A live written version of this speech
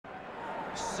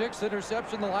6th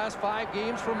interception in the last 5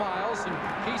 games for Miles, and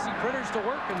Casey Printers to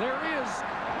work, and there is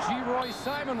G.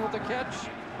 Simon with the catch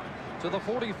to the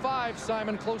 45.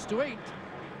 Simon close to 8.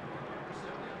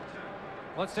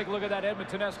 Let's take a look at that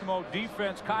Edmonton Eskimo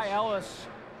defense. Kai Ellis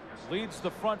leads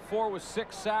the front 4 with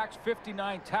 6 sacks,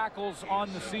 59 tackles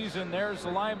on the season. There's the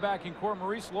linebacking core.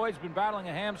 Maurice Lloyd's been battling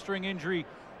a hamstring injury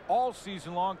all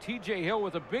season long. TJ Hill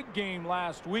with a big game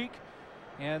last week.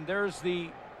 And there's the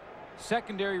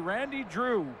secondary. Randy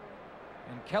Drew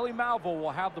and Kelly Malvo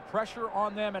will have the pressure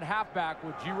on them at halfback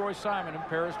with G. Simon and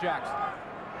Paris Jackson.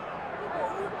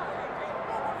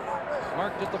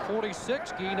 Marked at the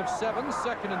 46, gain of 7,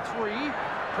 2nd and 3.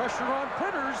 Pressure on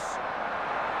Printers.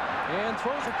 And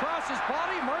throws across his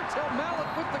body. Martel Mallet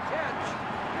with the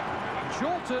catch.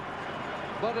 Jolted,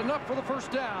 but enough for the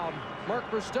first down. Mark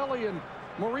Bristelli and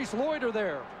Maurice Lloyd are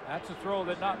there. That's a throw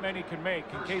that not many can make.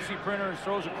 And Casey Printers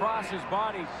throws across his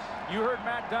body. You heard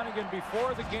Matt Dunnigan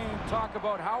before the game talk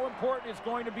about how important it's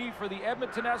going to be for the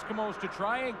Edmonton Eskimos to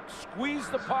try and squeeze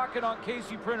the pocket on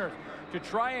Casey Printers, to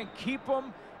try and keep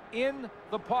him in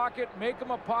the pocket, make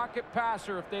him a pocket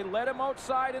passer. If they let him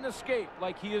outside and escape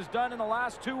like he has done in the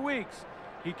last 2 weeks,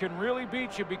 he can really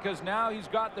beat you, because now he's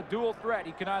got the dual threat.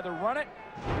 He can either run it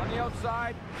on the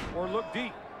outside or look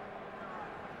deep.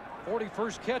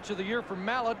 41st catch of the year for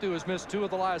Mallet, who has missed 2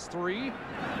 of the last 3.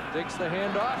 Takes the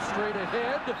handoff straight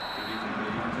ahead.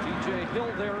 TJ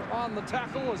Hill there on the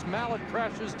tackle as Mallet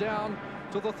crashes down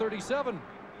to the 37.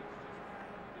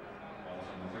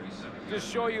 Just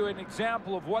show you an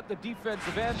example of what the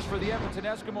defensive ends for the Edmonton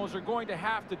Eskimos are going to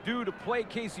have to do to play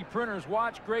Casey Printers.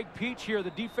 Watch Greg Peach here,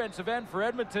 the defensive end for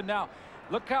Edmonton. Now,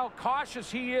 look how cautious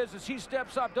he is as he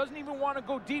steps up. Doesn't even want to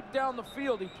go deep down the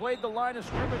field. He played the line of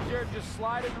scrimmage there, just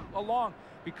sliding along,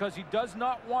 because he does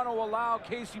not want to allow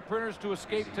Casey Printers to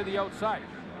escape to the outside.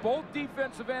 Both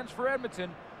defensive ends for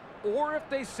Edmonton, or if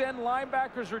they send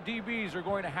linebackers or DBs, are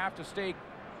going to have to stay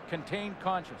contained,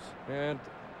 conscious. And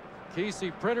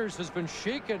Casey Printers has been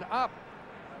shaken up,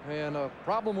 and a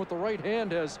problem with the right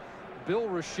hand has Bill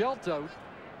Rochelt out.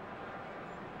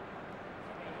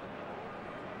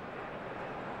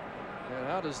 And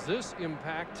how does this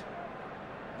impact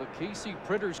the Casey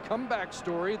Printers comeback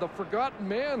story? The forgotten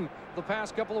man the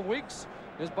past couple of weeks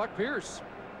is Buck Pierce.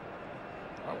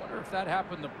 I wonder if that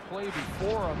happened the play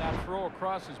before on that throw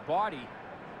across his body.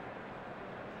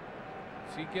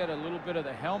 Does he get a little bit of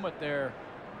the helmet there?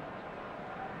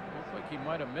 Looked like he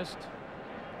might have missed.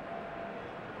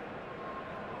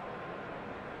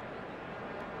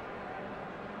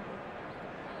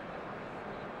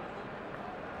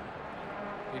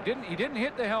 He didn't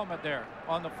hit the helmet there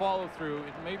on the follow through.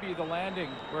 It may be the landing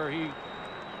where he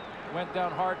went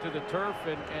down hard to the turf,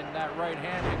 and that right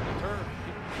hand hit the turf.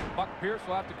 Buck Pierce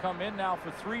will have to come in now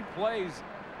for 3 plays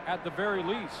at the very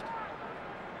least.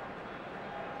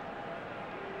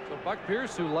 So Buck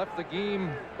Pierce, who left the game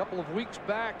a couple of weeks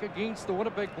back against the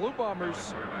Winnipeg Blue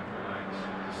Bombers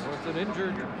with an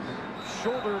injured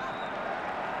shoulder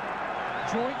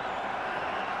joint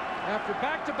after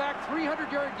back-to-back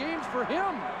 300-yard games for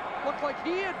him. Looked like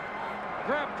he had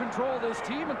grabbed control of this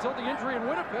team until the injury in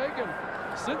Winnipeg, and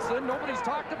since then nobody's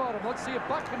talked about him. Let's see if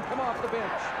Buck can come off the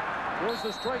bench. Throws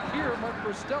the strike here. Mark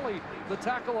Bristelli, the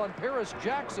tackle on Paris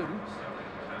Jackson,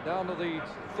 down to the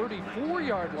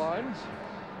 34-yard line.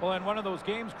 Well, and one of those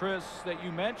games, Chris, that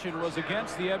you mentioned was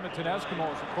against the Edmonton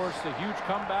Eskimos. Of course, the huge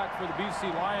comeback for the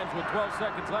BC Lions with 12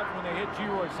 seconds left when they hit G.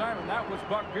 Simon. That was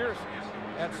Buck Pierce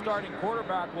at starting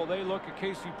quarterback. Well, they look at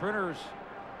Casey Printers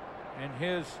and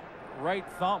his right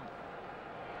thumb.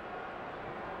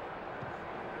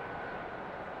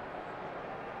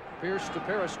 Pierce to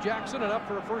Paris Jackson, and up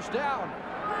for a first down.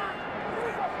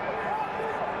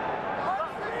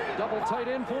 Double tight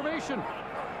end formation.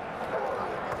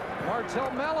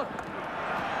 Martel Mallet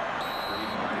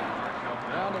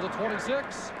down to the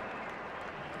 26.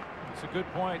 It's a good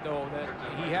point, though, that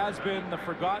he has been the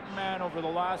forgotten man over the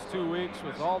last 2 weeks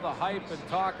with all the hype and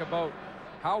talk about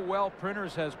how well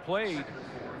Printers has played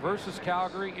versus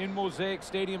Calgary in Mosaic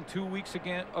Stadium 2 weeks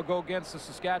ago against the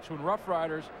Saskatchewan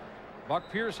Roughriders.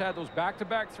 Buck Pierce had those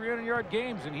back-to-back 300-yard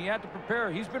games, and he had to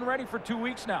prepare. He's been ready for 2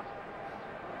 weeks now.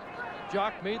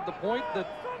 Jock made the point that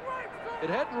it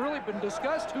hadn't really been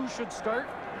discussed who should start.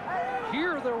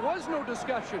 Here, there was no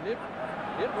discussion. It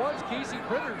was Casey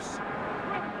Printers.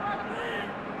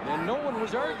 And no one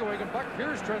was arguing, and Buck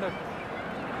Pierce trying to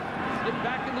get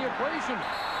back in the equation.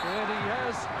 And he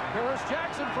has Paris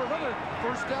Jackson for another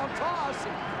first down toss.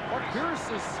 And Buck Pierce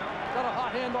has got a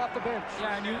hot hand off the bench.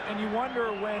 Yeah, and you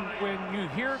wonder when you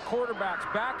hear quarterbacks,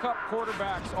 backup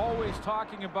quarterbacks, always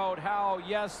talking about how,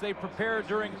 yes, they prepare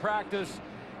during practice.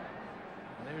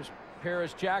 There's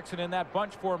Paris Jackson in that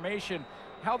bunch formation.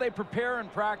 How they prepare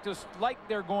and practice like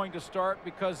they're going to start,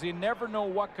 because they never know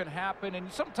what can happen.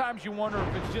 And sometimes you wonder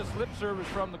if it's just lip service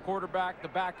from the quarterback, the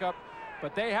backup.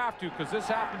 But they have to, because this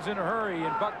happens in a hurry,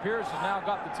 and Buck Pierce has now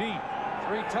got the team.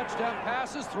 3 touchdown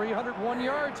passes, 301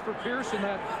 yards for Pierce in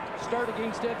that start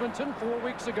against Edmonton 4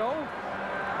 weeks ago.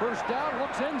 First down,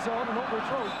 looks end zone, and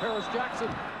overthrows Paris Jackson.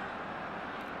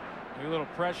 A little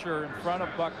pressure in front of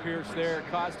Buck Pierce there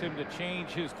caused him to change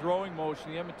his throwing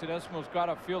motion. The Edmonton Eskimos got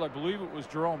upfield. I believe it was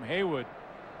Jerome Haywood.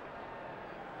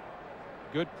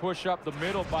 Good push up the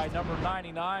middle by number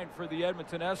 99 for the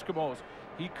Edmonton Eskimos.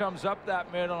 He comes up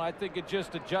that middle, and I think it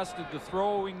just adjusted the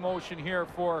throwing motion here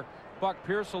for Buck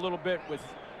Pierce a little bit with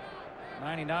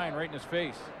 99 right in his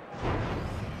face.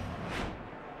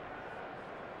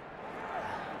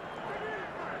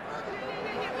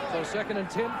 So 2nd and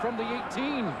 10 from the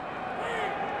 18.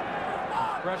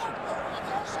 Pressure.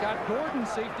 Scott Gordon,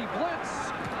 safety blitz.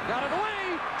 Got it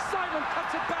away. Simon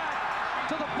cuts it back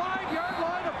to the 5-yard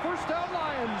line of first down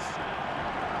Lions.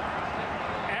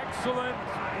 Excellent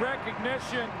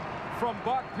recognition from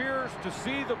Buck Pierce to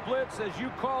see the blitz, as you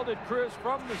called it, Chris,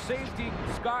 from the safety,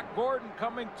 Scott Gordon,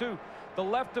 coming to the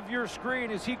left of your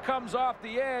screen as he comes off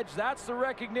the edge. That's the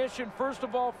recognition, first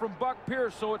of all, from Buck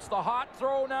Pierce. So it's the hot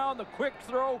throw now and the quick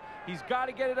throw. He's got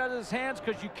to get it out of his hands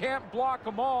because you can't block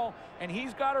them all. And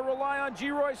he's got to rely on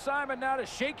Geroy Simon now to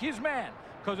shake his man,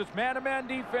 because it's man-to-man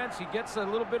defense. He gets a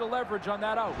little bit of leverage on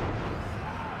that out.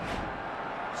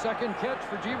 Second catch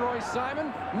for Geroy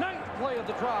Simon. 9th play of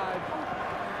the drive.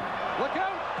 Look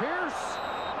out, Pierce.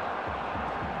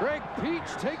 Greg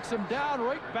Peach takes him down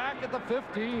right back at the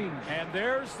 15. And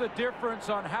there's the difference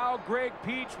on how Greg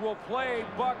Peach will play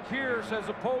Buck Pierce as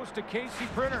opposed to Casey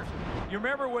Printers. You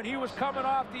remember when he was coming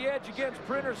off the edge against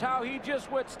Printers, how he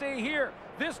just would stay here.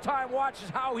 This time,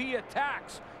 watches how he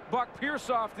attacks Buck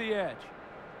Pierce off the edge.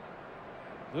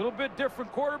 A little bit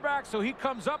different quarterback, so he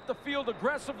comes up the field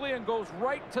aggressively and goes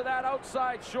right to that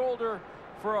outside shoulder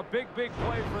for a big, big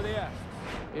play for the Esks.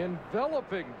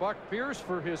 Enveloping Buck Pierce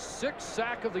for his 6th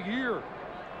sack of the year.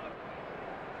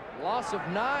 Loss of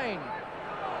 9.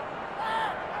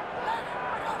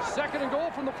 2nd and goal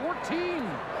from the 14.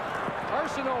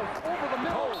 Arsenault over the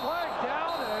middle, flag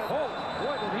down, and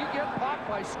boy, did he get popped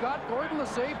by Scott Gordon, the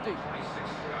safety.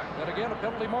 And again, a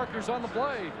penalty marker's on the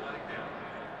play.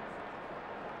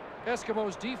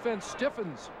 Eskimos defense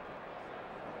stiffens.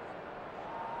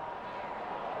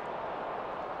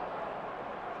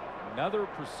 Another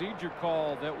procedure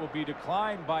call that will be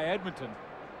declined by Edmonton,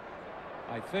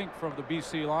 I think, from the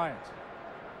BC Lions.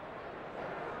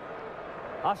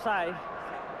 Offside.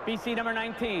 BC number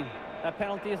 19. That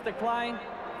penalty is declined.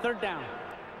 3rd down.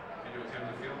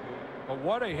 But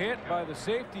what a hit by the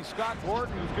safety, Scott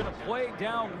Gordon, who's going to play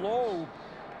down low.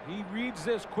 He reads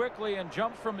this quickly and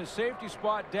jumps from his safety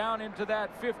spot down into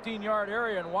that 15-yard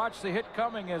area, and watch the hit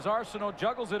coming as Arsenault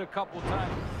juggles it a couple of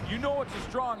times. You know it's a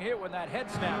strong hit when that head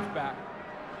snaps back.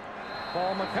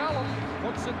 Paul McCallum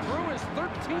puts it through his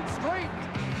 13th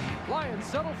straight. Lions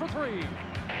settle for 3.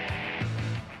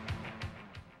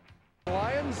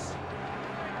 Lions,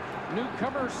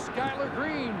 newcomer Skylar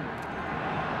Green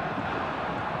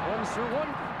runs through one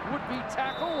would-be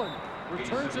tackle and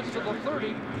returns it to the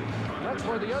 30. That's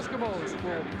where the Eskimos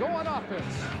will go on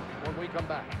offense when we come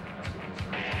back.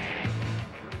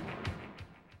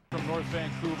 From North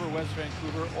Vancouver, West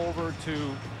Vancouver, over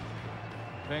to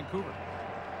Vancouver.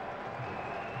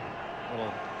 A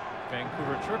little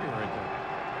Vancouver trivia right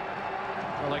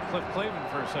there. Or like Cliff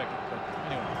Clavin for a second, but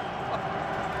anyway.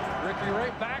 Ricky Ray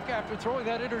back after throwing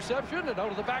that interception, and out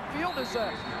of the backfield is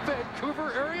a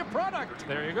Vancouver area product.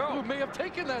 There you go. Who may have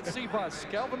taken that C-bus,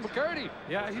 Calvin McCarty.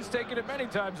 Yeah, he's taken it many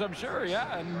times, I'm sure.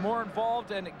 Yeah, and more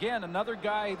involved. And again, another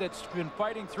guy that's been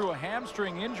fighting through a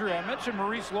hamstring injury. I mentioned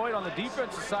Maurice Lloyd on the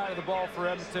defensive side of the ball for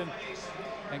Edmonton,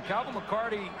 and Calvin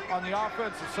McCarty on the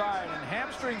offensive side. And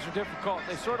hamstrings are difficult.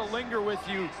 They sort of linger with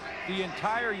you the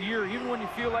entire year. Even when you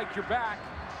feel like you're back,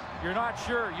 you're not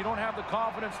sure. You don't have the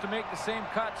confidence to make the same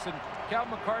cuts. And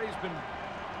Calvin McCarty's been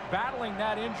battling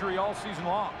that injury all season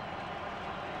long.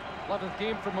 11th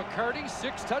game for McCarty,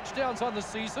 6 touchdowns on the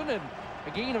season and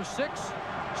a gain of 6,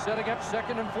 setting up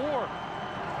 2nd and 4.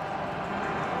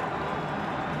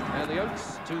 And the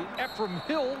outs to Ephraim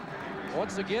Hill,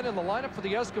 once again in the lineup for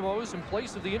the Eskimos in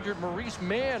place of the injured Maurice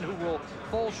Mann, who will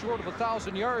fall short of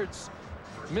 1,000 yards,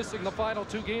 missing the final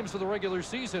 2 games of the regular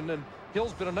season. And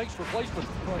Hill's been a nice replacement.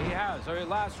 Well, he has. I mean,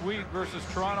 last week versus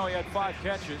Toronto, he had 5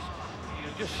 catches.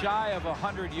 Just shy of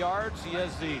 100 yards. He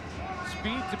has the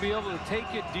speed to be able to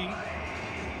take it deep,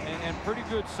 and pretty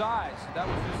good size. That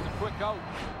was just a quick out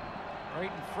right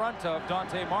in front of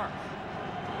Dante Marsh.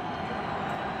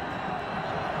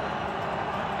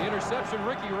 The interception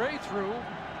Ricky Ray threw,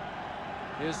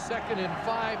 his second in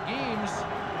 5 games,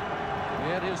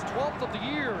 and his 12th of the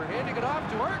year, handing it off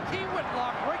to Archie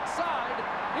Whitlock, right side,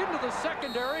 into the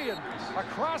secondary and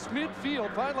across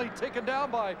midfield, finally taken down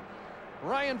by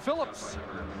Ryan Phillips.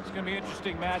 It's going to be an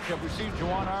interesting matchup. We've seen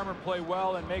Juwan Armour play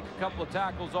well and make a couple of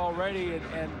tackles already,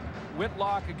 and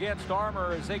Whitlock against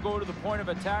Armour as they go to the point of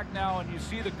attack now, and you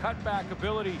see the cutback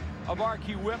ability of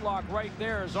Archie Whitlock right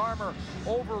there as Armour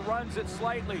overruns it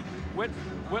slightly.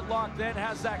 Whitlock then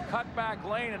has that cutback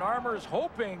lane, and Armour is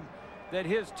hoping that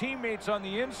his teammates on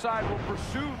the inside will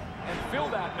pursue and fill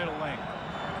that middle lane.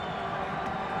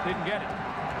 Didn't get it.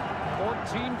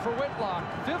 14 for Whitlock,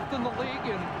 5th in the league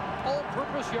in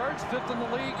all-purpose yards, 5th in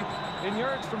the league in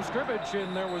yards from scrimmage,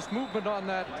 and there was movement on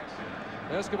that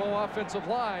Eskimo offensive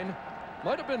line.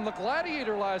 Might have been the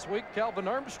Gladiator last week, Calvin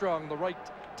Armstrong, the right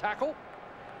tackle.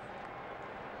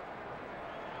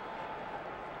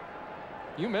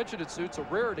 You mentioned it, Sue. It's a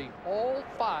rarity. All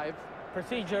 5.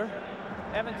 Procedure.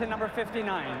 Edmonton number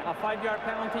 59. A 5-yard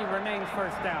penalty remains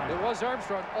first down. It was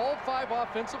Armstrong. All 5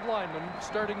 offensive linemen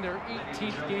starting their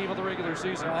 18th game of the regular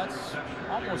season. That's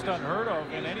almost unheard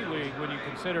of in any league when you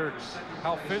consider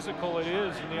how physical it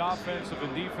is in the offensive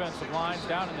and defensive lines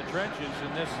down in the trenches.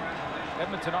 And this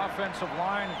Edmonton offensive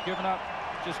line has given up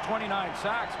just 29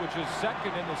 sacks, which is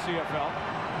second in the CFL.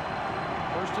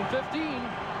 1st and 15.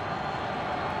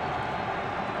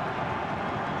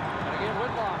 And again,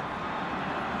 Whitlock.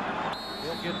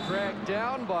 He'll get dragged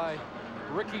down by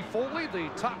Ricky Foley, the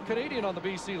top Canadian on the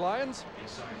BC Lions.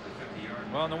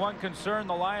 Well, and the one concern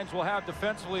the Lions will have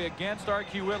defensively against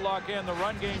Archie Whitlock and the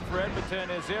run game for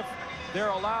Edmonton is if they're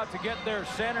allowed to get their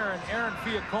center and Aaron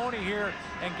Fiaconi here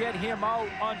and get him out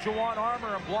on Juwan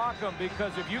Armour and block him,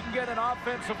 because if you can get an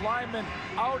offensive lineman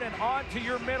out and onto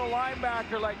your middle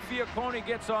linebacker like Fiaconi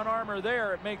gets on Armour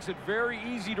there, it makes it very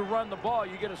easy to run the ball.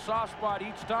 You get a soft spot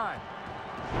each time.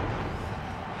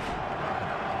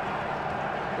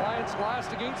 Lions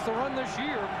last against the run this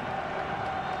year.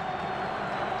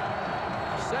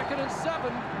 2nd and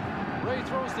 7. Ray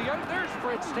throws the out. There's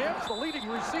Fred Stamps, the leading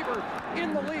receiver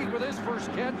in the league with his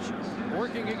first catch,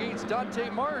 working against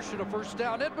Dante Marsh in a first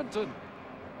down Edmonton.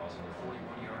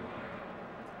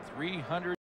 300